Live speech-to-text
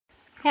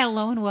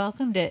Hello and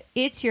welcome to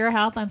It's Your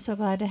Health. I'm so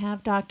glad to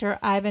have Dr.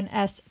 Ivan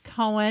S.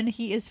 Cohen.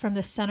 He is from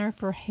the Center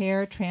for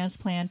Hair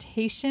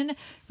Transplantation,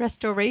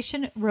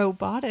 Restoration,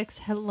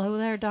 Robotics. Hello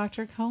there,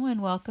 Dr. Cohen.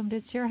 Welcome to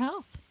It's Your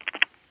Health.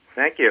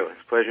 Thank you. It's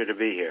a pleasure to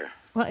be here.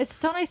 Well, it's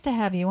so nice to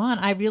have you on.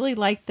 I really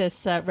like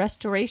this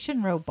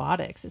restoration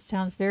robotics. It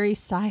sounds very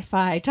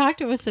sci-fi. Talk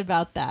to us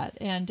about that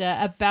and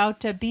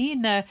about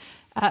being the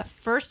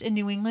first in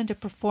New England to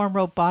perform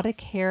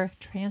robotic hair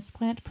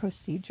transplant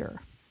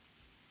procedure.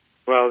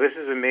 Well, this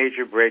is a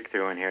major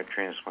breakthrough in hair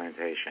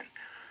transplantation.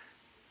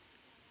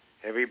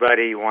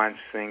 Everybody wants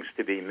things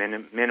to be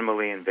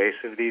minimally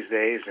invasive these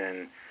days,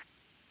 and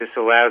this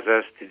allows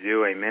us to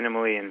do a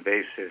minimally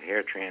invasive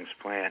hair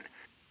transplant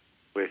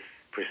with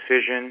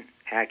precision,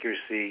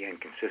 accuracy,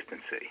 and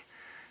consistency.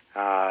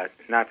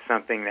 Not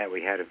something that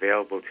we had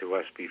available to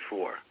us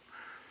before.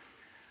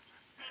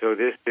 So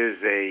this is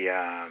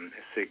a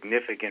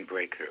significant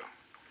breakthrough.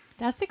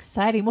 That's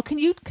exciting. Well, can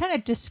you kind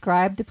of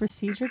describe the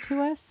procedure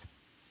to us?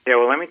 Yeah,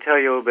 well, let me tell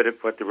you a little bit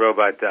of what the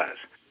robot does.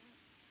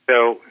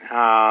 So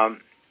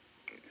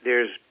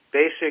there's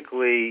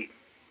basically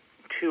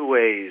two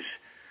ways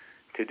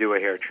to do a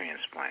hair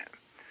transplant.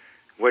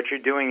 What you're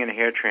doing in a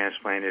hair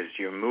transplant is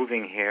you're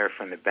moving hair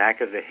from the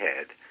back of the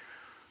head,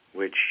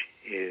 which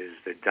is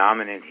the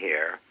dominant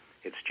hair.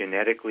 It's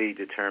genetically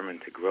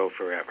determined to grow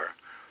forever.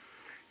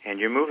 And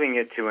you're moving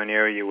it to an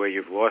area where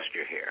you've lost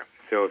your hair.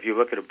 So if you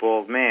look at a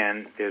bald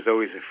man, there's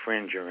always a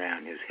fringe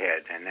around his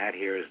head, and that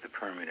hair is the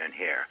permanent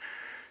hair.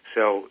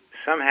 So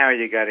somehow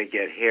you got to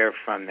get hair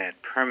from that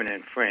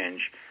permanent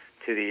fringe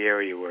to the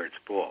area where it's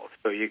bald.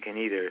 So you can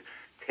either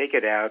take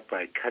it out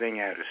by cutting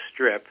out a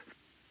strip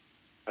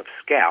of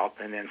scalp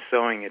and then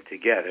sewing it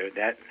together.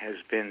 That has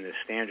been the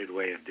standard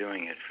way of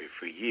doing it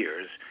for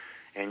years,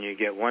 and you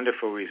get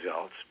wonderful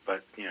results.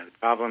 But the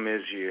problem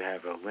is you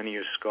have a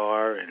linear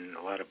scar and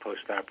a lot of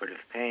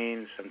postoperative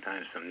pain,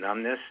 sometimes some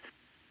numbness.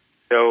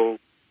 So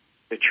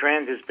the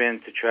trend has been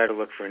to try to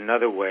look for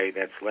another way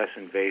that's less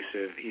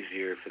invasive,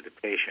 easier for the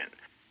patient,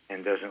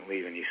 and doesn't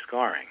leave any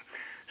scarring.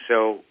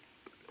 So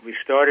we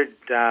started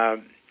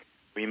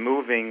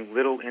removing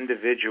little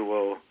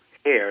individual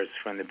hairs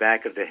from the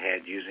back of the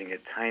head using a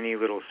tiny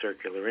little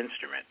circular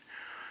instrument.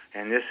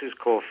 And this is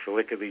called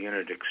follicular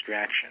unit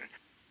extraction.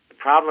 The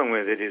problem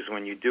with it is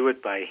when you do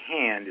it by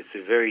hand, it's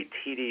a very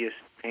tedious,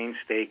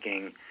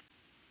 painstaking,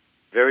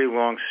 very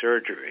long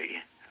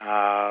surgery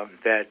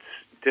that's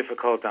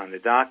difficult on the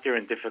doctor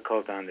and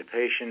difficult on the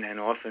patient, and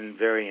often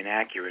very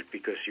inaccurate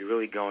because you're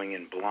really going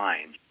in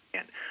blind. You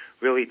can't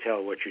really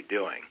tell what you're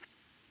doing.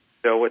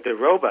 So what the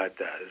robot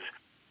does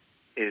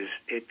is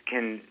it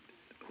can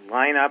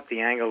line up the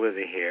angle of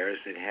the hairs.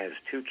 It has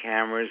two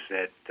cameras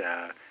that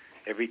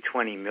every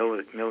 20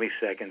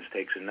 milliseconds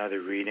takes another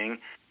reading,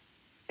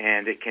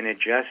 and it can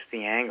adjust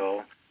the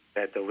angle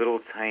that the little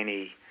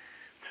tiny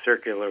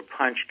circular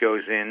punch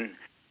goes in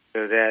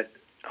so that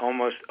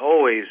almost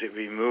always it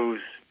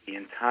removes the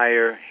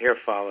entire hair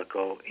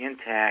follicle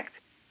intact,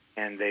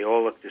 and they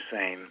all look the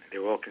same.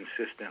 They're all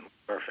consistent,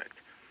 perfect.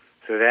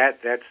 So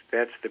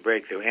that's the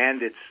breakthrough,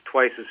 and it's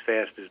twice as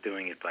fast as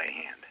doing it by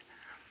hand.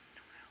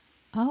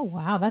 Oh,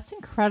 wow. That's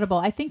incredible.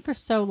 I think for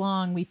so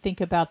long we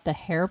think about the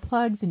hair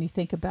plugs and you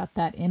think about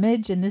that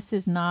image, and this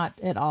is not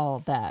at all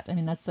that. I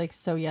mean, that's like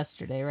so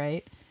yesterday,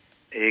 right?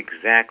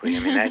 Exactly.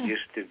 I mean, that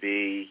used to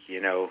be,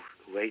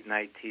 late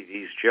night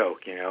TV's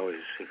joke,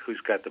 is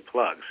who's got the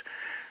plugs.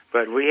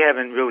 But we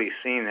haven't really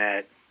seen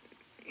that,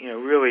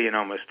 really in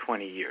almost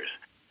 20 years.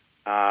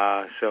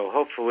 So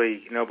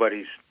hopefully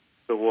nobody's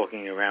still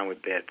walking around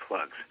with bad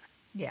plugs.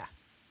 Yeah.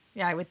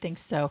 Yeah, I would think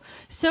so.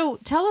 So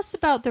tell us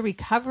about the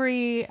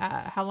recovery,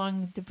 how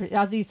long,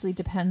 obviously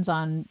depends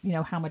on,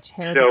 how much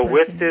hair so the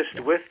person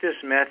with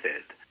this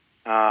method,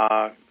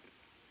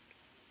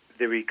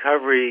 the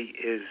recovery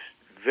is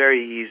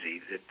very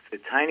easy. The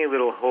tiny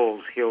little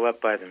holes heal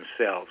up by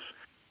themselves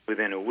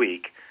within a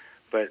week.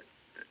 But,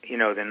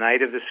 the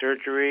night of the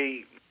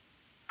surgery,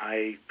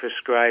 I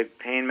prescribe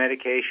pain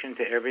medication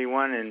to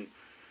everyone, and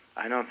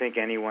I don't think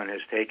anyone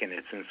has taken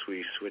it since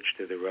we switched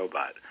to the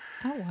robot.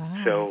 Oh,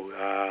 wow.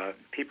 So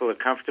people are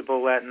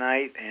comfortable that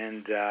night,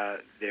 and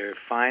they're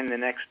fine the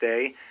next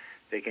day.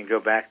 They can go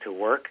back to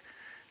work.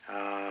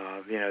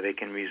 They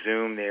can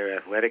resume their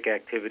athletic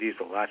activities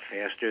a lot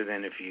faster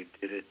than if you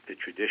did it the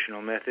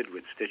traditional method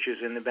with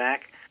stitches in the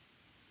back.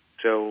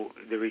 So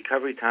the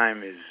recovery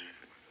time is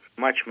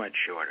much, much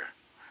shorter.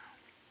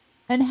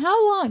 And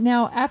how long,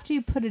 now, after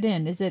you put it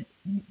in,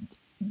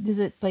 does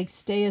it like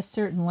stay a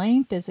certain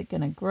length? Is it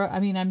going to grow?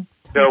 I mean,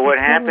 So what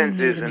happens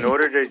is in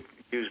order to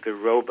use the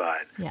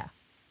robot, yeah,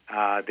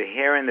 the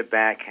hair in the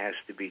back has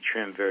to be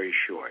trimmed very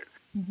short.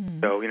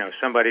 Mm-hmm. So,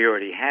 somebody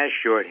already has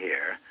short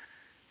hair,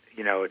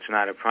 it's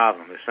not a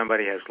problem. If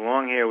somebody has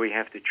long hair, we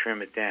have to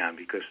trim it down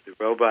because the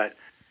robot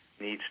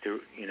needs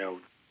to,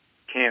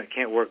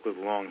 can't work with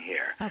long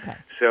hair. Okay.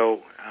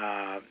 So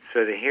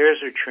the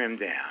hairs are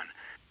trimmed down,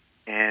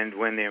 and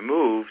when they're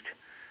moved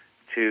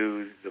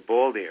to the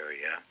bald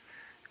area,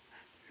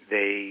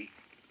 they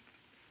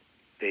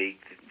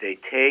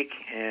take,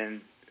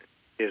 and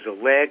there's a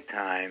lag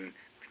time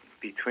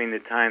between the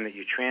time that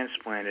you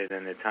transplant it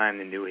and the time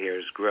the new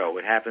hairs grow.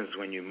 What happens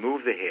when you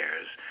move the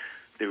hairs,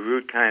 the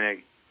root kind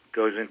of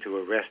goes into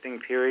a resting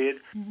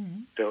period,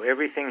 so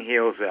everything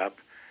heals up,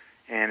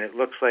 and it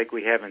looks like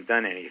we haven't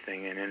done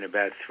anything. And in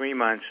about 3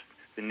 months,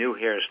 the new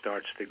hair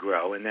starts to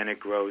grow, and then it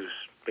grows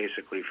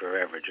basically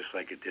forever, just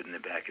like it did in the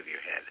back of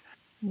your head.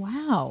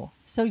 Wow.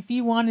 So if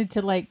you wanted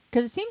to, like,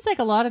 because it seems like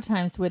a lot of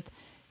times with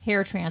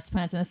hair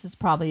transplants, and this is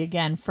probably,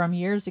 again, from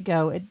years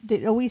ago,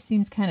 it always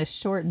seems kind of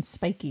short and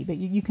spiky, but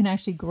you can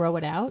actually grow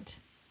it out?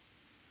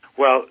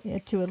 Well,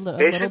 to a little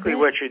basically bit?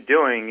 what you're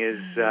doing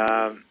is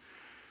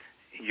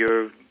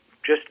you're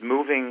just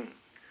moving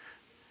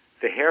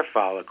the hair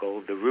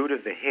follicle, the root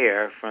of the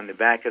hair, from the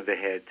back of the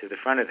head to the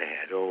front of the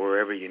head, or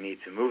wherever you need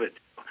to move it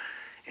to.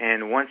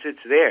 And once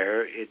it's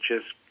there, it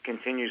just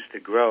continues to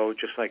grow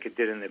just like it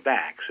did in the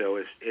back. So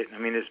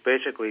it's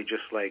basically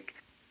just like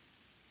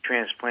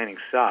transplanting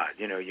sod.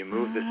 You know, you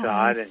move the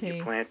sod and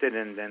you plant it,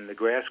 and then the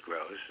grass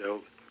grows.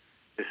 So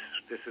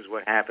this is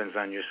what happens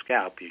on your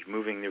scalp. You're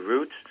moving the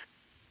roots,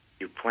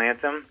 you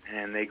plant them,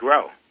 and they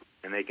grow,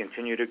 and they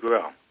continue to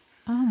grow.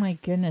 Oh, my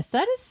goodness.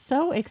 That is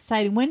so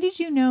exciting. When did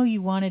you know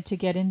you wanted to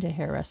get into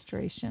hair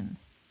restoration?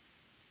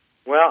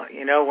 Well,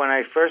 you know, when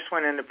I first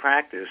went into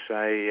practice,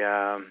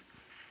 I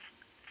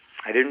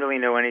didn't really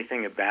know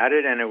anything about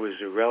it, and it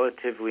was a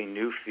relatively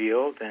new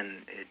field,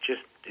 and it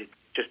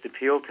just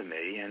appealed to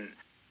me. And,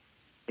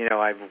 you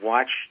know, I've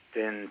watched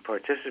and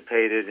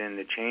participated in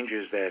the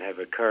changes that have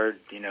occurred,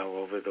 you know,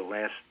 over the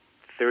last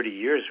 30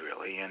 years,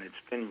 really, and it's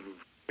been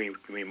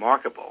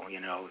remarkable, you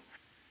know,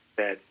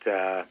 that...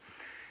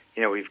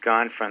 you know, we've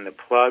gone from the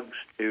plugs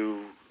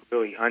to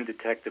really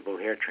undetectable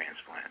hair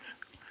transplants.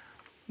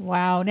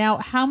 Wow. Now,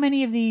 how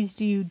many of these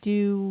do you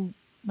do,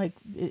 like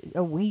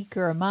a week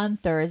or a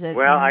month, or is it?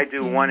 Well, I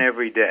do one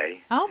every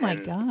day. Oh, my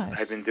gosh.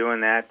 I've been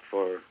doing that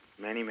for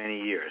many,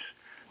 many years.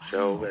 Wow.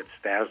 So that's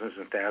thousands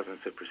and thousands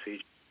of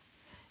procedures.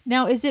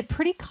 Now, is it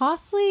pretty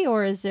costly,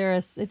 or is there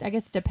I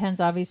guess it depends,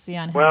 obviously,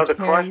 on how much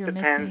hair you're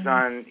missing. Well, the cost depends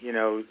on, you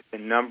know, the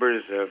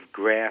numbers of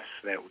grafts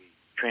that we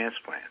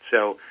transplant.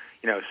 So,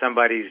 you know,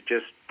 somebody's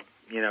just,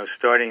 you know,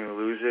 starting to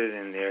lose it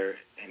in their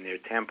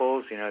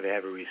temples, you know, they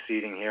have a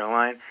receding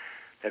hairline,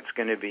 that's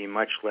going to be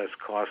much less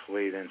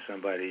costly than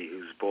somebody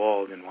who's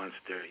bald and wants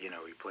to, you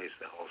know, replace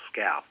the whole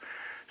scalp.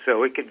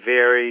 So it could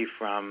vary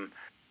from,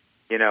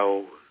 you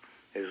know,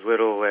 as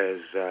little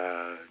as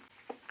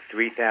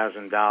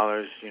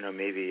 $3,000, you know,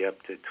 maybe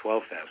up to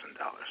 $12,000.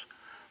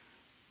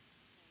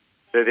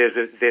 So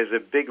there's a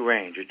big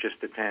range. It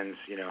just depends,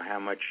 you know, how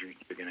much you're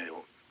going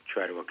to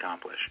try to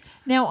accomplish.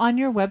 Now, on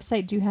your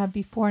website, do you have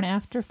before and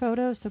after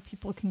photos so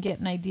people can get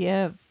an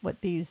idea of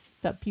what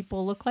that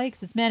people look like?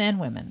 'Cause it's men and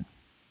women.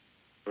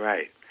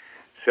 Right.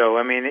 So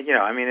I mean, you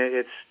know, I mean,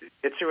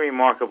 it's a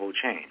remarkable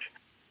change,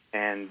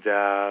 and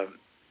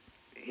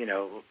you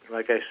know,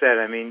 like I said,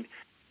 I mean,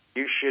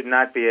 you should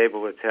not be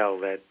able to tell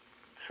that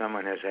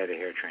someone has had a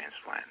hair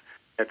transplant.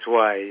 That's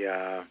why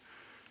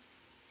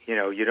you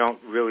know, you don't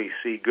really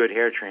see good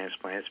hair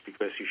transplants,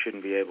 because you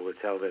shouldn't be able to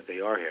tell that they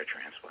are hair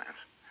transplants.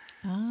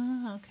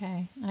 Ah,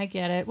 okay. I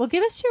get it. Well,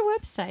 give us your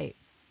website.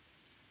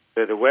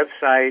 So the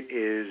website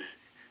is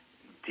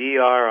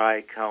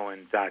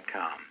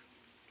dricohen.com.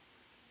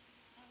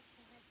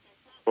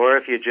 Or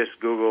if you just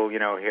Google, you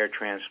know, hair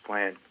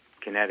transplant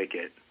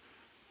Connecticut,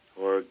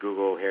 or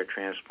Google hair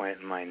transplant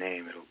in my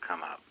name, it'll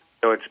come up.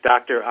 So it's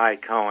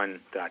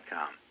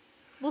dricohen.com.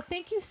 Well,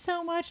 thank you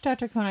so much,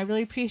 Dr. Cohen. I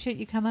really appreciate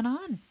you coming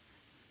on.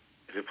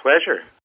 It's a pleasure.